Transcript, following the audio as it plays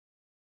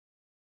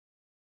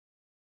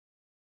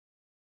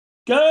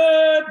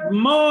Good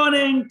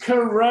morning,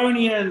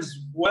 Coronians.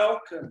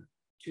 Welcome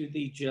to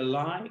the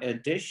July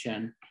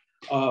edition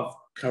of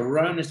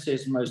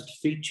Coronis' most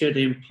featured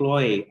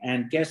employee.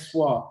 And guess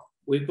what?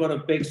 We've got a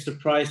big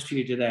surprise for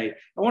you today.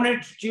 I want to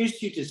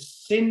introduce you to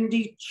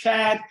Cindy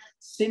Chad.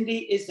 Cindy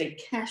is a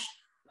cash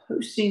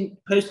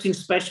posting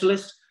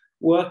specialist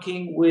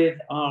working with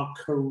our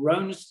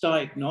Coronis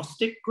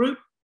Diagnostic group,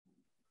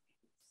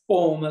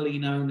 formerly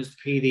known as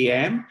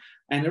PDM.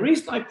 And the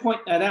reason I point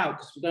that out,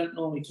 because we don't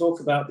normally talk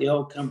about the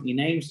old company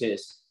names,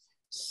 is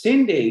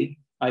Cindy,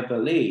 I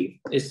believe,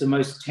 is the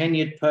most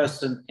tenured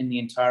person in the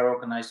entire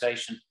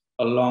organization,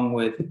 along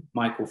with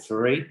Michael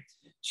Ferree.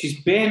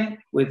 She's been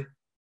with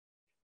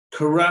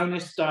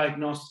Coronis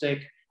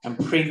Diagnostic and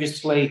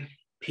previously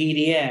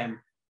PDM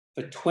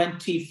for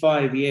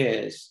 25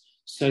 years.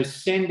 So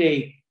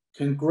Cindy,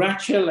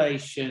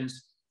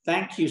 congratulations.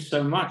 Thank you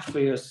so much for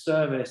your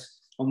service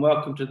and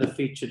welcome to the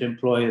Featured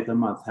Employee of the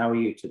Month. How are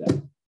you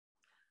today?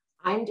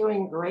 I'm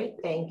doing great,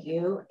 thank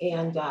you.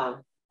 And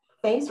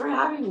thanks for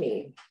having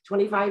me.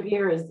 25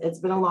 years, it's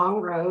been a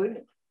long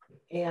road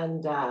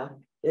and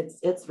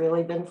it's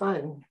really been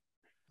fun.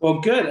 Well,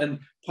 good.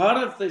 And part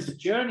of this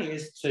journey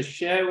is to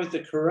share with the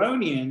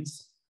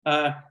Coronians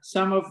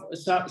some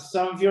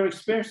of your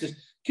experiences.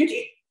 Could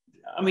you,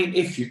 I mean,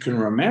 if you can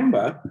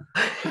remember,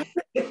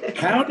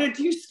 how did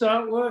you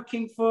start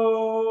working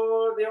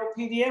for the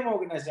PDM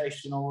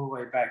organization all the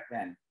way back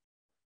then?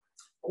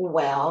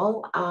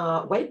 Well,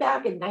 way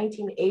back in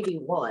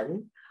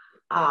 1981,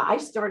 I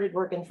started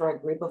working for a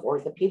group of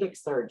orthopedic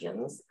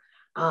surgeons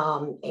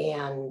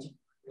and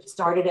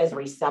started as a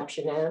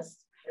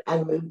receptionist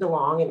and moved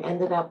along and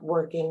ended up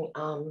working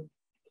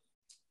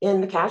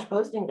in the cash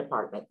posting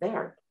department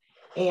there.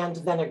 And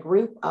then a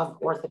group of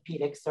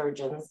orthopedic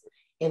surgeons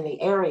in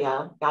the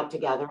area got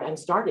together and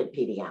started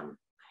PDM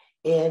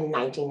in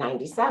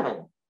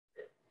 1997.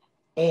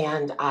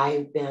 And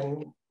I've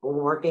been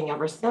working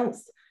ever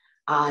since.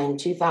 In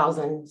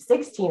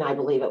 2016, I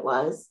believe it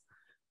was,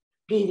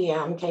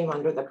 PDM came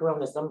under the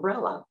Coronis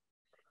umbrella.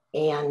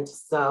 And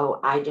so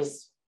I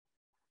just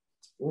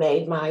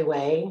made my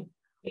way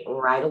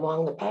right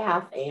along the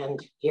path, and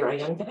here I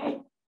am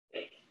today.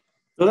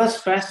 Well, that's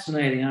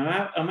fascinating.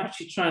 I'm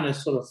actually trying to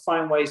sort of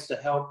find ways to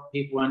help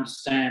people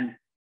understand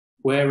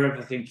where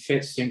everything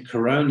fits in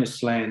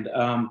Coronis land.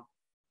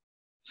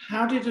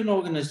 How did an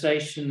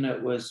organization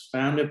that was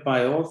founded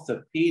by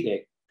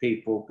orthopedic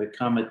people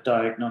become a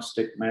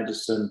diagnostic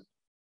medicine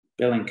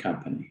billing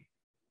company?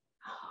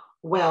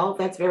 Well,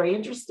 that's very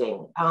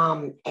interesting.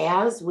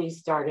 As we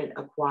started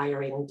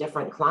acquiring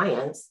different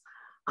clients,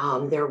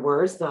 there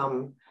were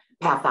some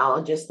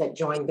pathologists that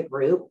joined the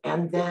group.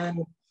 And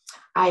then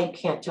I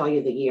can't tell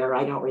you the year,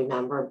 I don't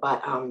remember,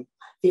 but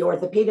the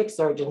orthopedic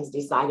surgeons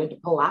decided to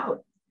pull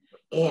out.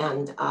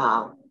 And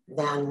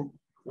then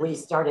we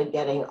started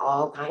getting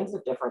all kinds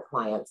of different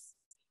clients.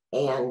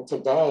 And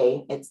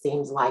today it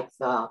seems like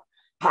the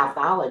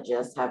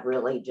pathologists have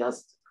really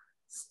just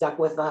stuck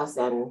with us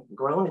and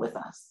grown with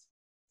us.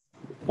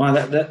 Wow,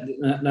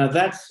 now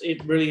that's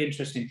really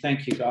interesting.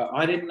 Thank you.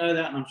 I didn't know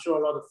that, and I'm sure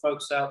a lot of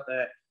folks out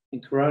there in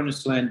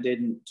Coronis land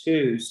didn't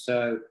too.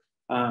 So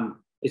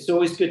it's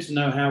always good to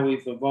know how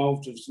we've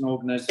evolved as an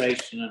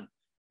organization and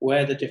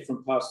where the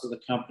different parts of the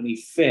company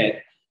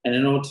fit. And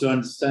in order to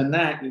understand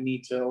that, you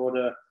need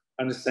to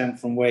understand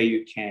from where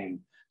you came.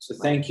 So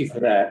thank you for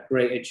that.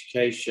 Great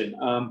education.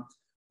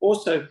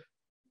 Also,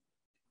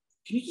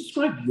 can you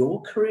describe your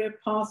career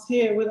path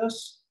here with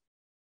us?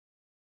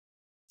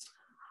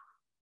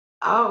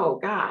 Oh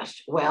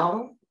gosh,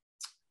 well,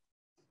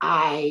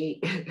 I'm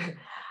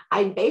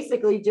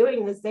basically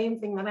doing the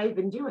same thing that I've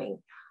been doing,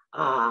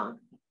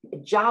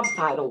 job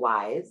title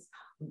wise,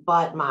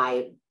 but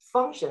my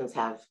functions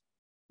have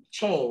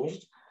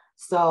changed.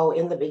 So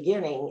in the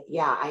beginning,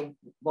 yeah, I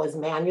was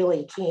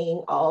manually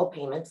keying all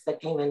payments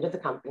that came into the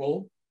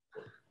company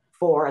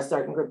for a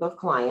certain group of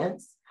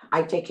clients.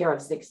 I take care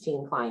of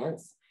 16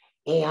 clients.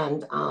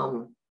 And,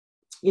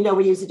 you know,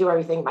 we used to do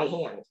everything by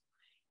hand.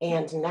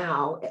 And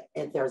now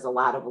there's a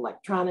lot of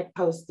electronic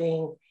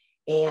posting.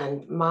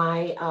 And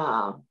my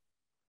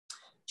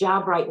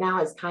job right now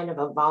has kind of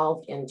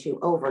evolved into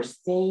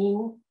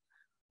overseeing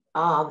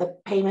the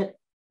payment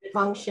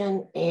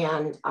function.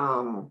 And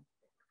I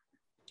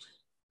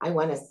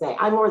want to say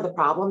I'm more the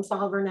problem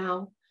solver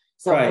now.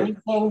 So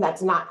anything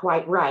that's not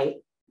quite right,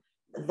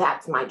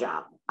 that's my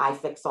job. I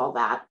fix all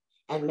that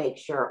and make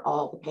sure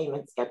all the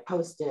payments get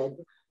posted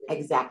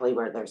exactly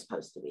where they're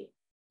supposed to be.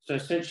 So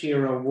essentially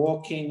you're a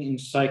walking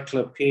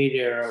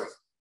encyclopedia of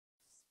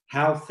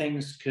how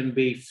things can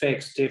be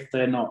fixed if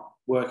they're not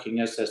working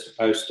as they're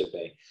supposed to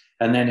be.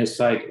 And then it's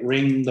like,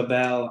 ring the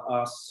bell,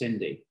 ask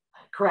Cindy.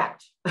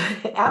 Correct.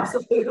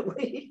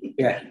 Absolutely.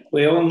 Yeah,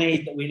 we all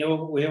need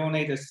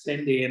a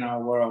Cindy in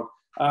our world.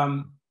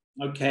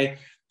 Okay.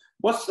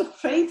 What's the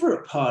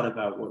favorite part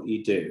about what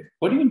you do?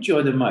 What do you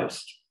enjoy the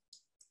most?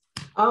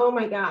 Oh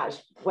my gosh.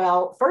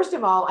 Well, first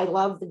of all, I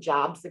love the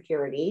job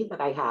security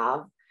that I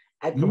have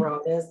at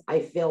Coronis.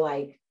 I feel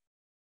like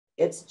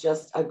it's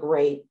just a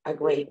great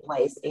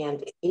place.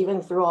 And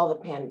even through all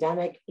the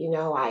pandemic, you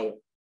know, I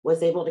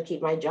was able to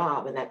keep my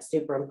job, and that's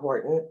super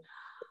important.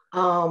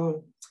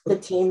 The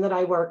team that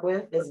I work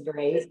with is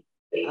great.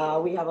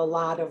 We have a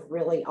lot of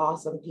really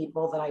awesome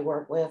people that I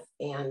work with,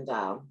 and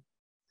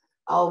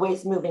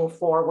always moving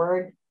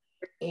forward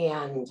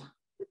and,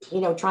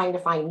 you know, trying to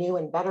find new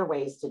and better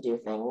ways to do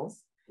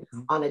things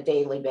on a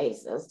daily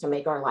basis to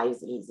make our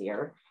lives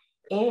easier,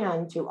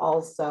 and to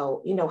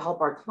also, you know,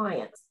 help our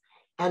clients.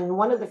 And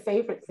one of the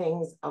favorite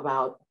things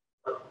about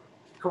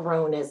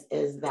Coronis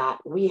is that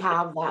we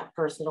have that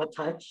personal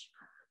touch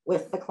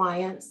with the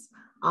clients.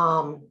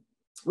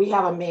 We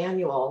have a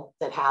manual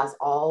that has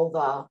all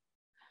the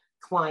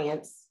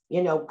clients,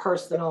 you know,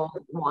 personal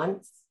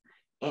wants,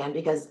 and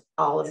because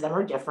all of them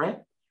are different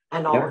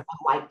and all of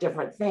them like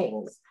different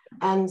things.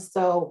 And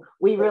so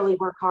we really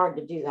work hard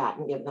to do that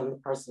and give them a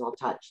personal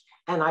touch.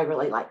 And I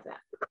really like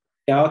that.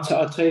 Yeah,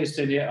 I'll tell you,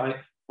 Cindy,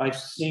 I've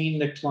seen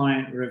the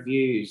client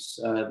reviews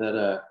that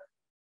are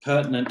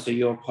pertinent to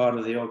your part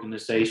of the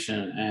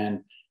organization,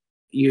 and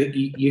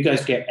you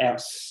guys get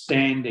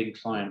outstanding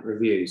client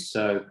reviews.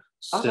 So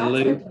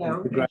salute,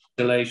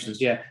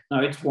 congratulations. Yeah, no,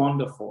 it's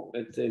wonderful.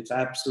 It's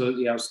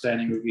absolutely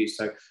outstanding reviews.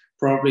 So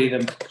probably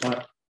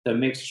the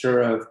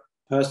mixture of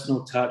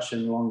personal touch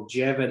and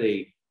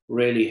longevity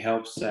really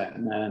helps that.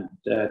 And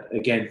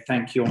again,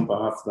 thank you on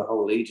behalf of the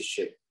whole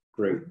leadership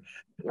group.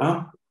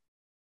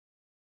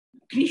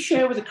 Can you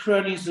share with the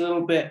Coronis a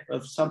little bit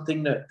of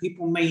something that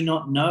people may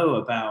not know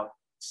about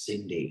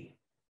Cindy?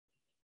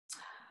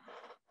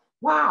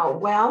 Wow.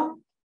 Well,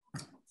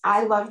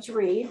 I love to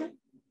read.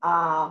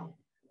 I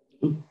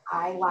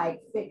like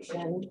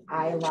fiction.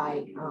 I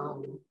like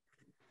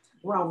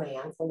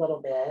romance a little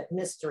bit,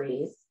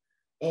 mysteries.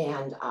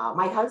 And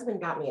my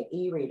husband got me an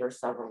e-reader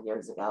several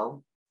years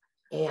ago.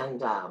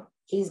 And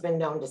he's been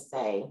known to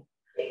say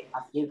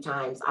a few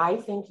times, I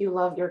think you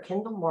love your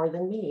Kindle more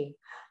than me.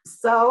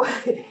 So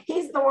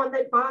he's the one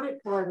that bought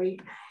it for me.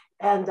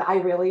 And I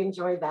really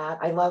enjoy that.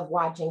 I love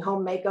watching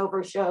home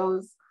makeover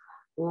shows,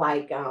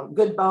 like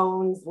Good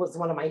Bones was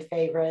one of my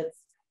favorites.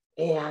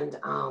 And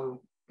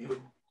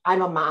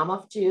I'm a mom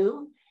of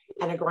 2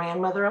 and a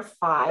grandmother of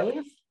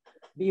 5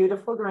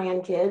 beautiful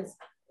grandkids,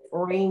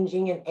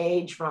 ranging in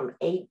age from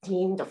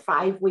 18 to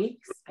 5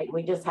 weeks.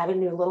 We just had a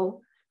new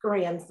little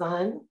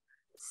grandson,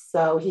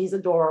 so he's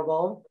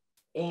adorable.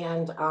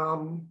 And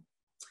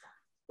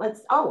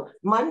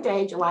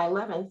Monday, July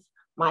 11th,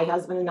 my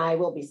husband and I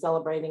will be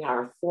celebrating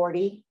our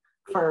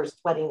 41st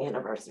wedding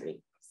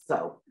anniversary.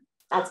 So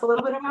that's a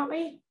little bit about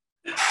me.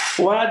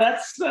 Wow,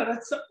 that's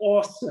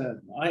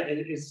awesome.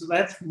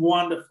 That's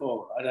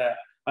wonderful.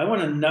 I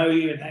want to know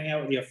you and hang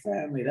out with your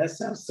family. That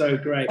sounds so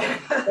great.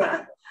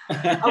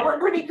 Oh, we're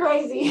pretty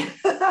crazy.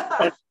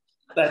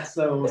 That's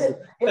so awesome.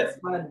 It's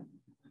fun.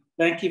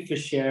 Thank you for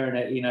sharing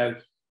it. You know,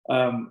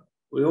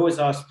 we always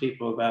ask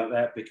people about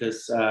that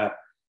because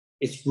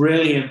it's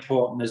really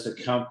important as a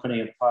company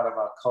and part of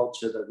our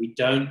culture that we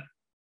don't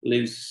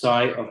lose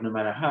sight of, no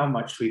matter how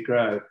much we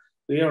grow.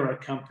 We are a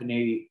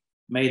company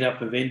made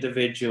up of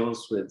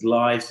individuals with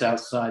lives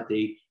outside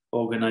the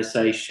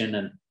organization,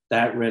 and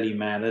that really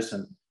matters.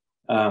 And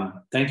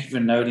thank you for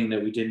noting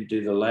that we didn't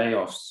do the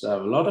layoffs. A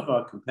lot of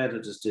our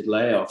competitors did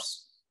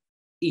layoffs,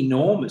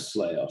 enormous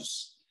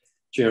layoffs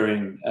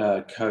during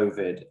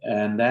COVID,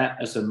 and that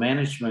as a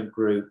management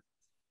group,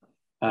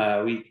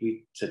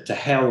 we to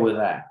hell with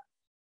that.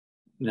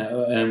 You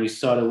know, and we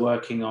started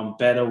working on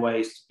better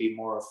ways to be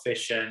more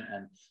efficient,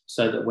 and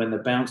so that when the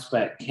bounce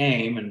back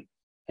came, and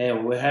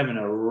hell, we're having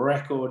a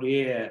record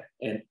year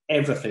in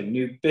everything,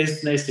 new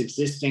business,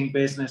 existing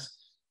business.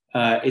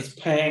 It's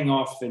paying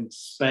off in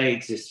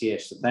spades this year.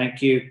 So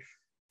thank you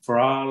for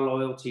our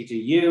loyalty to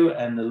you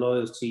and the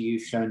loyalty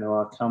you've shown to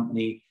our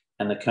company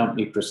and the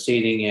company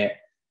preceding it.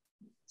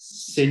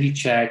 Cindy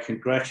Chad,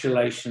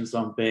 congratulations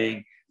on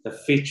being the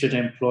featured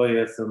employee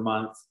of the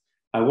month.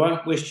 I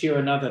won't wish you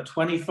another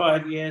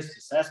 25 years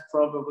because that's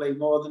probably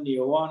more than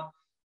you want,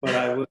 but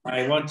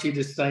I want you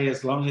to stay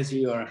as long as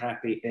you are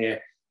happy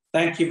here.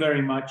 Thank you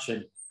very much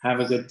and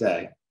have a good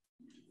day.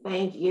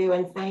 Thank you,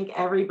 and thank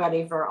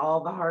everybody for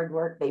all the hard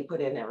work they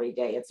put in every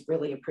day. It's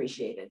really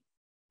appreciated.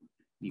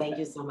 Thank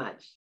you so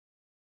much.